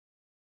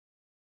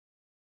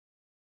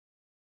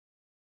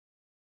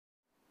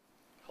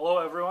Hello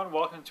everyone,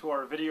 welcome to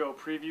our video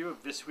preview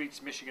of this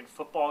week's Michigan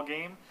football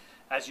game.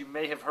 As you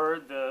may have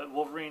heard, the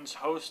Wolverines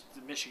host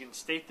Michigan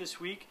State this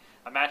week,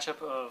 a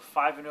matchup of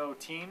 5-0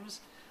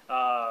 teams.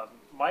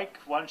 Mike,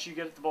 why don't you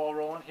get the ball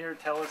rolling here?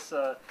 Tell us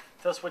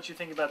what you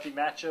think about the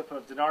matchup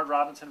of Denard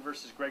Robinson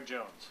versus Greg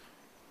Jones.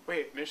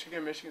 Wait,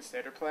 Michigan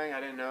State are playing? I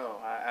didn't know.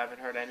 I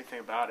haven't heard anything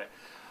about it.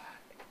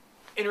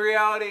 In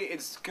reality,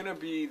 it's going to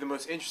be the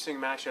most interesting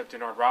matchup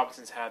Denard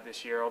Robinson's had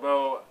this year,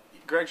 although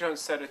Greg Jones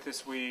said it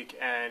this week,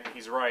 and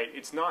he's right.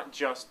 It's not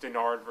just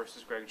Denard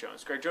versus Greg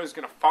Jones. Greg Jones is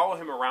going to follow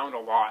him around a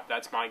lot,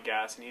 that's my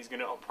guess, and he's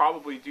going to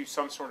probably do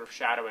some sort of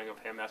shadowing of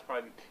him. That's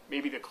probably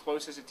maybe the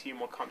closest a team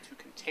will come to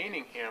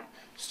containing him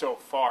so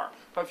far.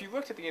 But if you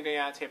looked at the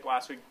Indiana tape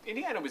last week,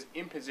 Indiana was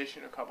in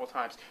position a couple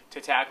times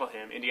to tackle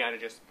him. Indiana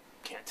just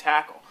can't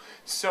tackle.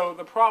 So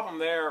the problem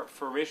there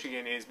for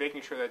Michigan is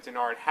making sure that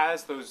Denard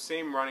has those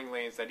same running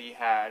lanes that he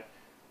had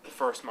the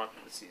first month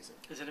of the season.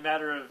 Is it a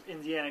matter of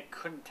Indiana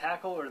couldn't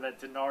tackle or that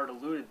Denard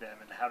eluded them,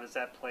 and how does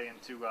that play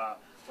into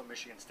what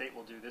Michigan State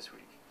will do this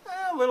week?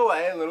 A little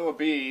A, a little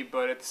B,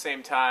 but at the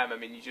same time, I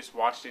mean, you just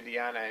watched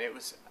Indiana, and it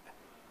was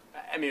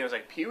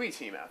like Pee Wee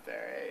team out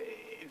there.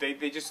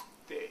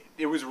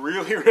 It was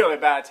really, really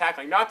bad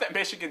tackling. Not that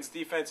Michigan's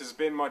defense has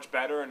been much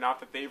better, and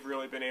not that they've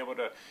really been able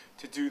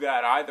to do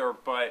that either,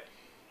 but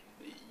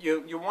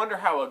you wonder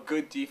how a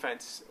good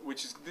defense,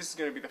 this is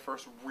going to be the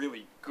first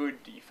really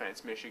good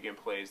defense Michigan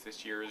plays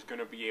this year, is going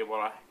to be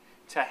able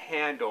to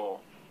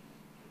handle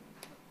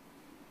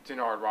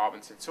Denard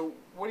Robinson. So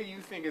what do you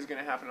think is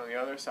going to happen on the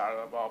other side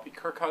of the ball?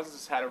 Because Kirk Cousins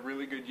has had a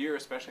really good year,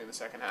 especially in the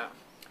second half.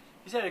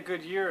 He's had a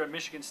good year.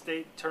 Michigan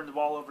State turned the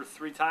ball over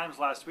 3 times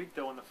last week,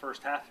 though, in the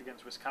first half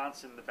against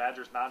Wisconsin. The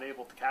Badgers not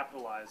able to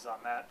capitalize on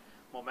that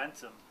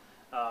momentum.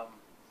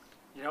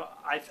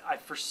 I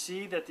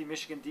foresee that the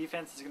Michigan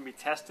defense is going to be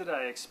tested.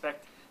 I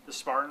expect the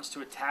Spartans to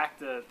attack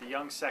the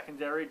young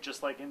secondary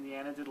just like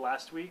Indiana did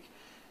last week.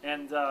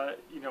 And,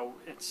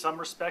 in some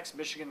respects,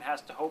 Michigan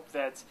has to hope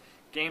that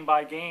game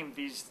by game,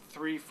 these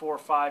 3, 4,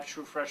 5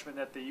 true freshmen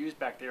that they use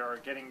back there are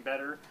getting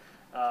better.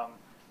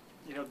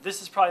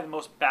 This is probably the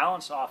most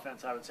balanced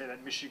offense, I would say,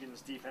 that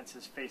Michigan's defense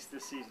has faced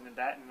this season, and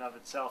that in and of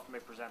itself may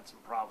present some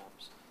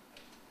problems.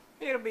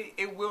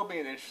 It will be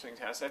an interesting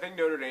test. I think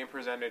Notre Dame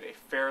presented a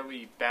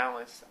fairly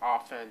balanced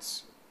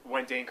offense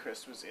when Dane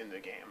Christ was in the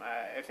game.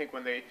 I think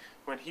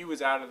when he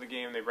was out of the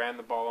game, they ran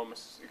the ball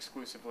almost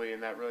exclusively,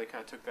 and that really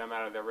kind of took them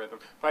out of their rhythm.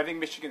 But I think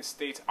Michigan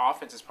State's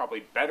offense is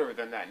probably better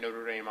than that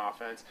Notre Dame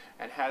offense,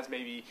 and has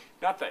maybe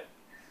not the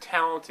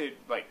talented,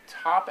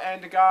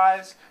 top-end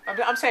guys.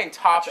 I'm saying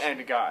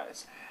top-end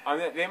guys.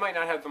 They might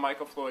not have the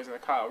Michael Floyds and the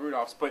Kyle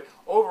Rudolphs, but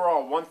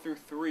overall, 1 through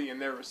 3 in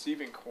their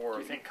receiving core. Do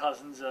you think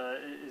Cousins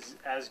is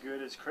as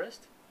good as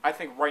Christ? I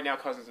think right now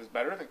Cousins is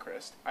better than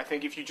Christ. I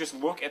think if you just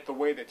look at the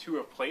way the two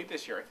have played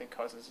this year, I think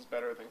Cousins is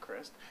better than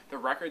Christ. The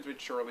records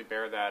would surely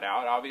bear that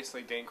out.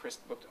 Obviously, Dane Christ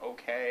looked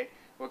okay.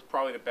 Looked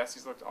probably the best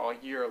he's looked all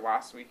year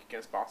last week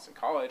against Boston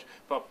College.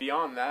 But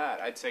beyond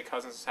that, I'd say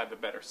Cousins has had the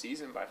better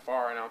season by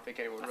far, and I don't think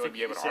anyone would really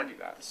be able to argue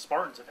that. The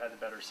Spartans have had the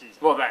better season.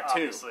 Well, that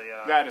too.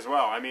 That as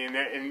well. I mean,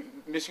 and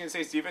Michigan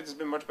State's defense has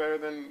been much better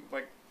than,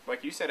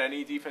 like you said,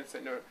 any defense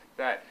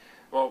that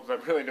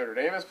really Notre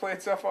Dame has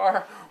played so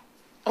far,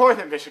 or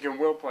that Michigan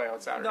will play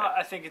on Saturday. No,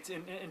 I think it's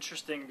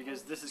interesting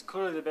because this is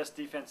clearly the best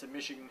defense that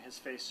Michigan has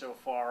faced so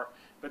far.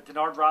 But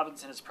Denard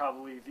Robinson is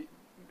probably,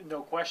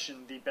 no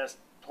question, the best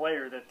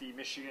player that the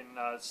Michigan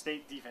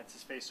State defense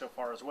has faced so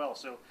far as well.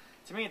 So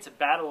to me, it's a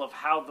battle of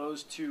how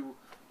those two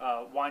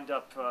wind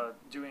up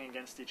doing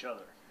against each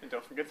other. And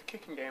don't forget the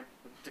kicking game.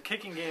 The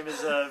kicking game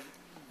is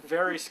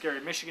very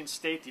scary. Michigan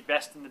State, the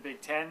best in the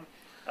Big Ten.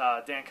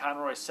 Dan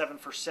Conroy, 7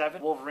 for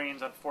 7.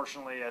 Wolverines,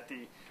 unfortunately, at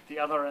the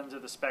other end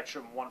of the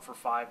spectrum, 1 for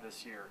 5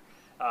 this year.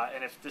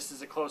 And if this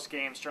is a close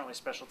game, certainly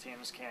special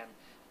teams can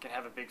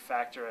have a big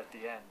factor at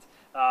the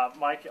end.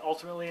 Mike,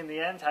 ultimately in the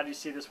end, how do you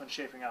see this one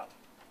shaping up?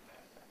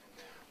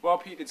 Well,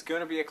 Pete, it's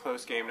going to be a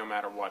close game no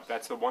matter what.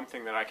 That's the one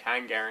thing that I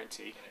can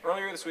guarantee.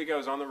 Earlier this week, I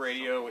was on the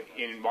radio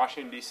in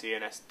Washington, D.C.,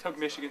 and I took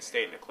Michigan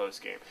State in a close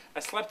game.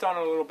 I slept on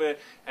it a little bit,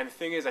 and the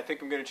thing is, I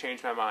think I'm going to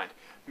change my mind.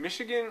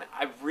 Michigan,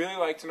 I really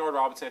like Denard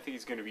Robinson. I think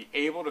he's going to be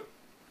able to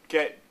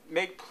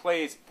make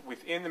plays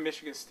within the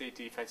Michigan State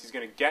defense. He's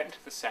going to get into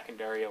the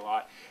secondary a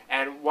lot.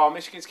 And while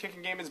Michigan's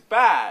kicking game is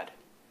bad,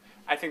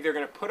 I think they're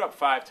going to put up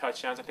 5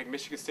 touchdowns. I think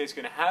Michigan State's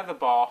going to have the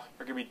ball.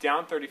 They're going to be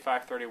down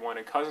 35-31,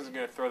 and Cousins is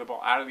going to throw the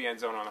ball out of the end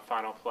zone on the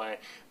final play.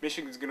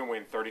 Michigan's going to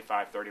win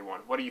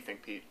 35-31. What do you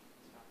think, Pete?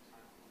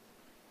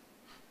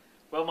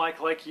 Well, Mike,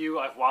 like you,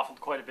 I've waffled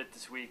quite a bit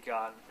this week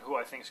on who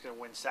I think is going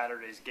to win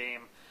Saturday's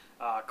game.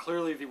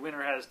 Clearly, the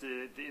winner has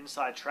the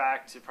inside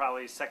track to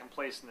probably second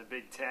place in the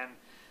Big Ten.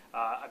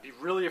 I'd be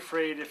really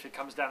afraid if it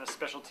comes down to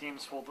special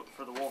teams for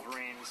the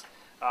Wolverines.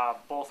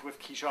 Both with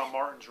Keyshawn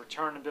Martin's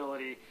return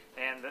ability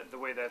and the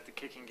way that the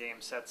kicking game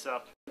sets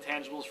up.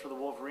 Intangibles for the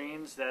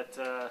Wolverines that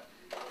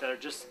are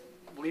just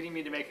leading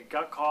me to make a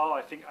gut call.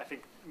 I think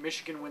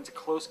Michigan wins a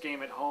close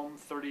game at home,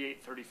 38-35.